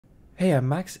Hey, I'm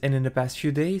Max, and in the past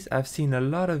few days I've seen a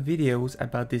lot of videos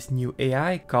about this new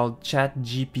AI called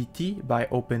ChatGPT by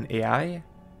OpenAI.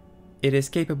 It is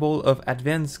capable of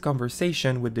advanced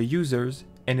conversation with the users,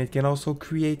 and it can also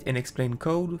create and explain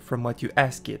code from what you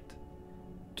ask it.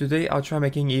 Today I'll try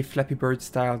making a Flappy Bird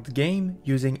styled game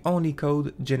using only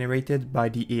code generated by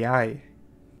the AI.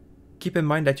 Keep in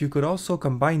mind that you could also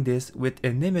combine this with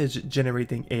an image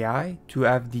generating AI to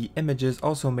have the images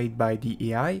also made by the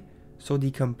AI, so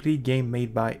the complete game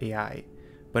made by AI,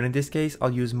 but in this case I'll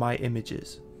use my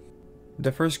images.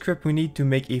 The first script we need to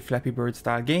make a Flappy Bird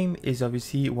style game is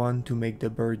obviously one to make the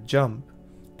bird jump.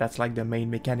 That's like the main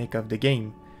mechanic of the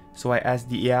game. So I asked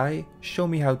the AI, show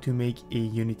me how to make a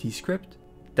Unity script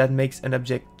that makes an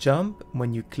object jump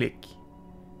when you click.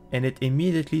 And it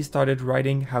immediately started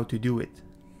writing how to do it.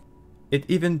 It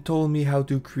even told me how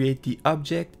to create the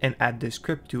object and add the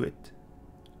script to it.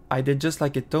 I did just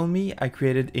like it told me. I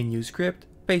created a new script,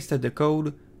 pasted the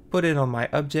code, put it on my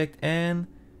object, and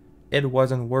it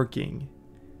wasn't working.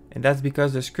 And that's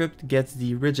because the script gets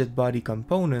the rigid body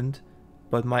component,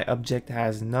 but my object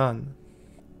has none.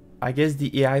 I guess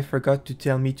the AI forgot to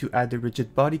tell me to add the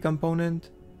rigid body component.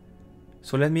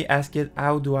 So let me ask it,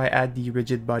 how do I add the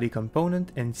rigid body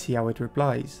component, and see how it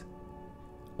replies.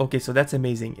 Okay, so that's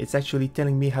amazing. It's actually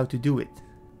telling me how to do it.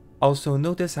 Also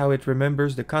notice how it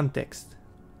remembers the context.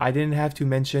 I didn't have to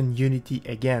mention Unity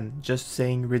again, just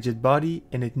saying rigid body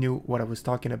and it knew what I was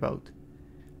talking about.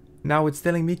 Now it's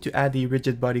telling me to add a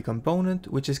rigid body component,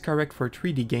 which is correct for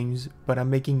 3D games, but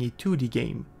I'm making a 2D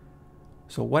game.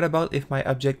 So what about if my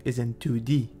object is in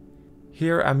 2D?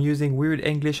 Here I'm using weird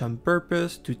English on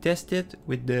purpose to test it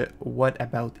with the what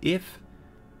about if,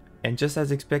 and just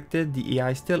as expected, the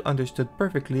AI still understood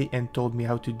perfectly and told me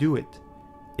how to do it.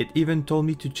 It even told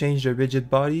me to change the rigid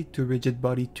body to rigid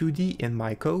body 2D in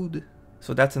my code,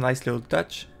 so that's a nice little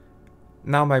touch.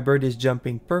 Now my bird is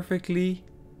jumping perfectly,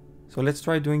 so let's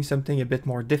try doing something a bit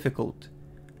more difficult.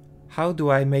 How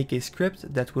do I make a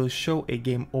script that will show a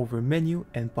game over menu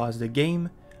and pause the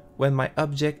game when my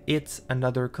object hits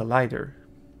another collider?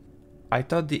 I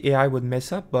thought the AI would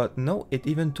mess up, but no, it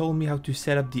even told me how to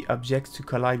set up the objects to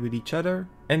collide with each other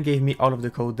and gave me all of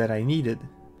the code that I needed.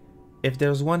 If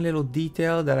there's one little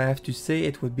detail that I have to say,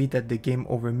 it would be that the game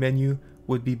over menu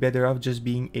would be better off just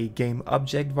being a game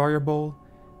object variable,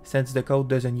 since the code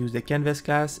doesn't use the canvas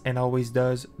class and always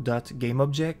does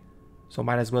 .gameObject, so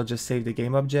might as well just save the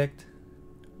game object.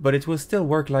 But it will still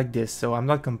work like this, so I'm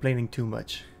not complaining too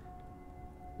much.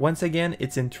 Once again,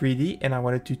 it's in 3D and I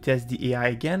wanted to test the AI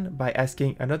again by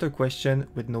asking another question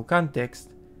with no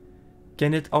context.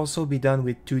 Can it also be done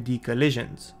with 2D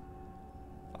collisions?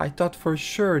 I thought for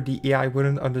sure the AI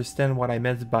wouldn't understand what I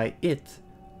meant by it,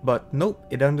 but nope,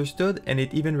 it understood and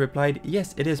it even replied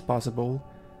yes, it is possible.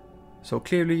 So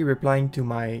clearly replying to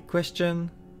my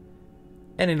question,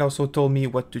 and it also told me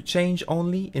what to change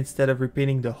only instead of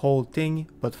repeating the whole thing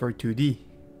but for 2D.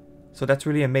 So that's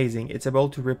really amazing. It's able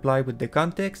to reply with the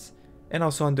context and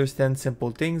also understand simple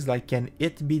things like can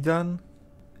it be done.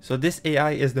 So this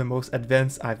AI is the most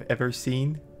advanced I've ever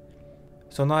seen.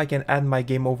 So now I can add my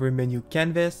game over menu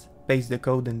canvas, paste the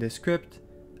code in the script,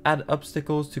 add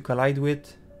obstacles to collide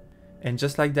with, and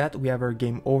just like that we have our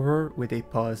game over with a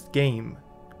paused game.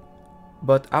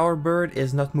 But our bird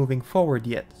is not moving forward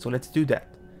yet, so let's do that.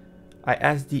 I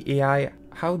asked the AI,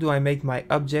 how do I make my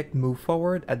object move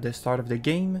forward at the start of the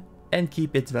game and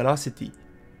keep its velocity?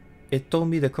 It told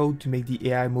me the code to make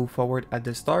the AI move forward at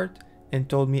the start and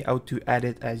told me how to add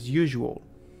it as usual.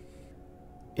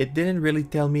 It didn't really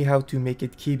tell me how to make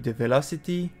it keep the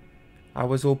velocity. I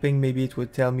was hoping maybe it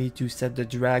would tell me to set the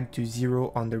drag to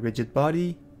 0 on the rigid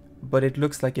body, but it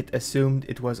looks like it assumed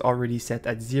it was already set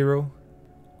at 0.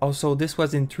 Also, this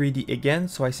was in 3D again,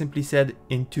 so I simply said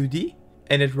in 2D,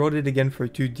 and it wrote it again for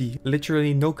 2D.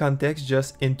 Literally no context,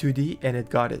 just in 2D, and it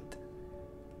got it.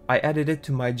 I added it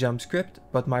to my jump script,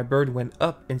 but my bird went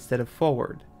up instead of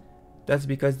forward. That's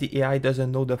because the AI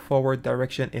doesn't know the forward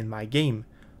direction in my game.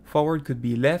 Forward could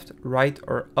be left, right,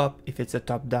 or up if it's a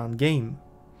top-down game.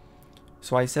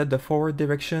 So I said the forward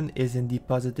direction is in the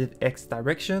positive X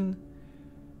direction,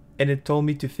 and it told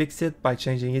me to fix it by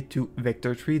changing it to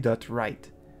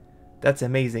vector3.right. That's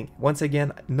amazing. Once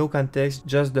again, no context,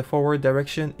 just the forward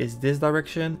direction is this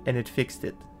direction, and it fixed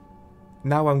it.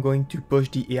 Now I'm going to push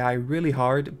the AI really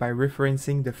hard by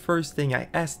referencing the first thing I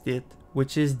asked it,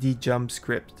 which is the jump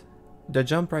script. The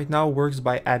jump right now works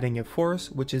by adding a force,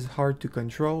 which is hard to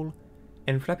control,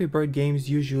 and Flappy Bird games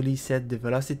usually set the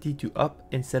velocity to up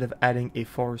instead of adding a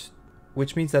force,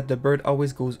 which means that the bird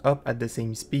always goes up at the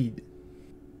same speed.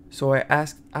 So I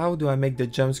asked how do I make the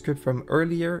jump script from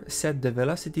earlier set the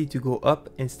velocity to go up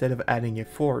instead of adding a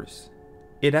force.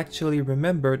 It actually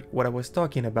remembered what I was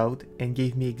talking about and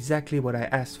gave me exactly what I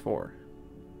asked for.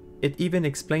 It even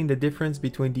explained the difference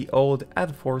between the old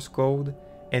add force code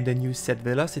and the new set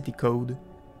velocity code,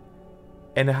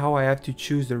 and how I have to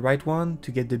choose the right one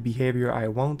to get the behavior I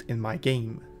want in my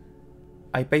game.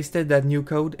 I pasted that new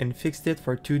code and fixed it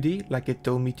for 2D like it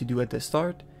told me to do at the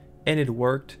start, and it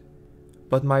worked,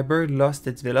 but my bird lost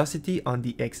its velocity on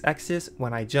the x-axis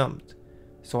when I jumped.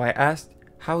 So I asked,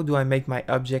 how do I make my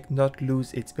object not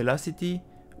lose its velocity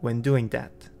when doing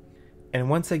that? And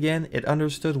once again it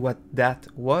understood what that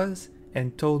was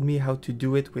and told me how to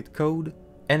do it with code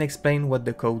and explain what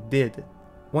the code did.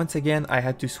 Once again I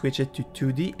had to switch it to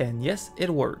 2D and yes, it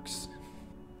works.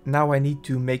 Now I need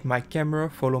to make my camera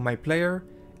follow my player,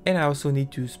 and I also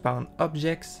need to spawn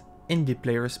objects in the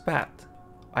player's path.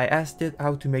 I asked it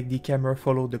how to make the camera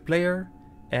follow the player,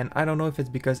 and I don't know if it's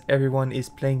because everyone is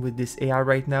playing with this AI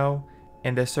right now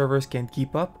and the servers can't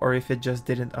keep up, or if it just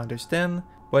didn't understand,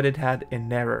 but it had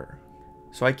an error.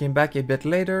 So I came back a bit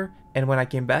later, and when I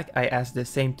came back I asked the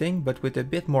same thing but with a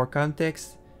bit more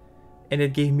context, and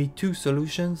it gave me 2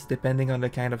 solutions depending on the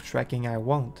kind of tracking I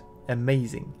want.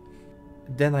 Amazing.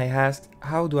 Then I asked,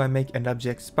 how do I make an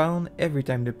object spawn every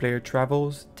time the player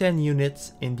travels 10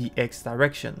 units in the X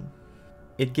direction?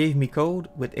 It gave me code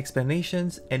with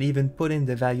explanations and even put in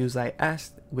the values I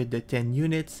asked with the 10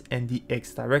 units and the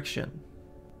X direction.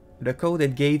 The code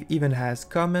it gave even has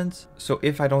comments, so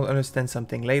if I don't understand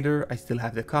something later, I still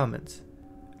have the comments.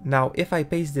 Now if I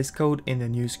paste this code in the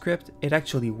new script, it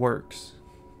actually works.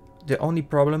 The only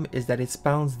problem is that it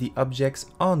spawns the objects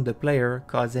on the player,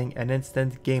 causing an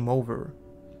instant game over.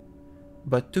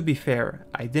 But to be fair,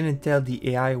 I didn't tell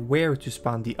the AI where to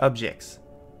spawn the objects.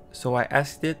 So I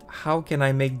asked it, how can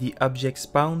I make the object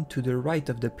spawn to the right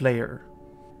of the player?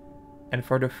 And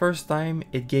for the first time,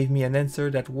 it gave me an answer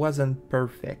that wasn't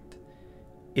perfect.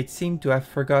 It seemed to have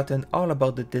forgotten all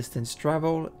about the distance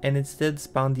travel and instead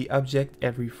spawned the object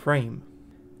every frame.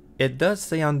 It does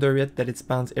say under it that it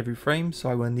spawns every frame, so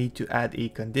I will need to add a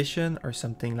condition or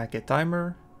something like a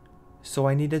timer. So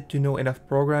I needed to know enough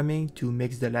programming to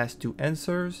mix the last 2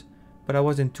 answers, but I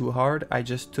wasn't too hard. I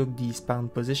just took the spawn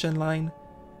position line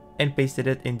and pasted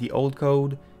it in the old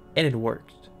code, and it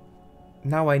worked.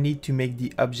 Now I need to make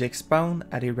the object spawn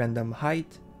at a random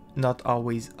height, not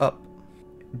always up.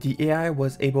 The AI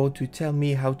was able to tell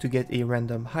me how to get a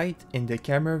random height in the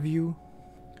camera view,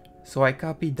 so I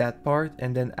copied that part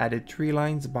and then added 3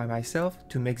 lines by myself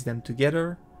to mix them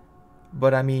together.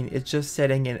 But I mean, it's just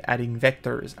setting and adding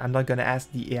vectors. I'm not gonna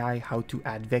ask the AI how to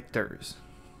add vectors.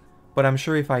 But I'm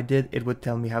sure if I did, it would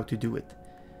tell me how to do it.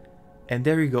 And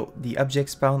there you go, the object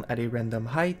spawned at a random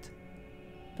height.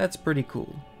 That's pretty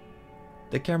cool.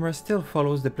 The camera still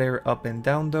follows the player up and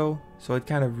down though, so it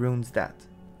kind of ruins that.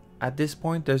 At this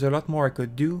point there's a lot more I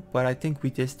could do, but I think we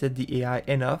tested the AI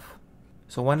enough.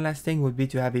 So one last thing would be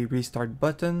to have a restart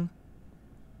button.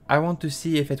 I want to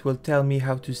see if it will tell me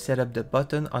how to set up the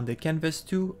button on the canvas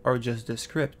too, or just the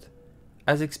script.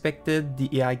 As expected, the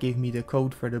AI gave me the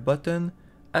code for the button,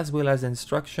 as well as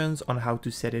instructions on how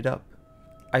to set it up.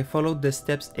 I followed the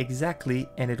steps exactly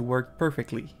and it worked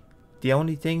perfectly. The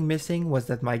only thing missing was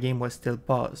that my game was still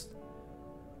paused.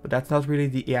 But that's not really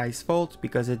the AI's fault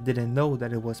because it didn't know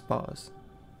that it was paused.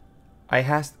 I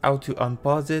asked how to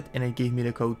unpause it and it gave me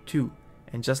the code too,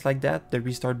 and just like that, the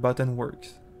restart button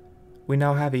works. We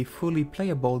now have a fully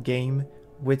playable game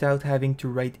without having to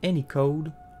write any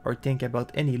code or think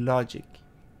about any logic.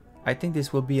 I think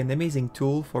this will be an amazing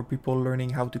tool for people learning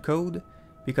how to code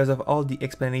because of all the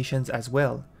explanations as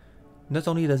well. Not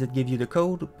only does it give you the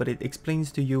code, but it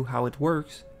explains to you how it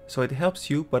works, so it helps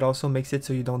you but also makes it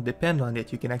so you don't depend on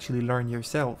it, you can actually learn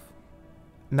yourself.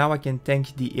 Now I can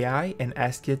thank the AI and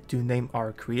ask it to name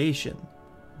our creation.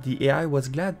 The AI was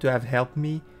glad to have helped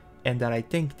me and that I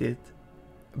thanked it,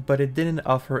 but it didn't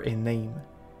offer a name.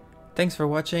 Thanks for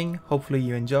watching, hopefully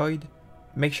you enjoyed.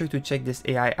 Make sure to check this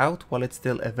AI out while it's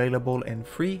still available and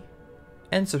free,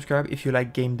 and subscribe if you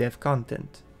like game dev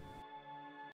content.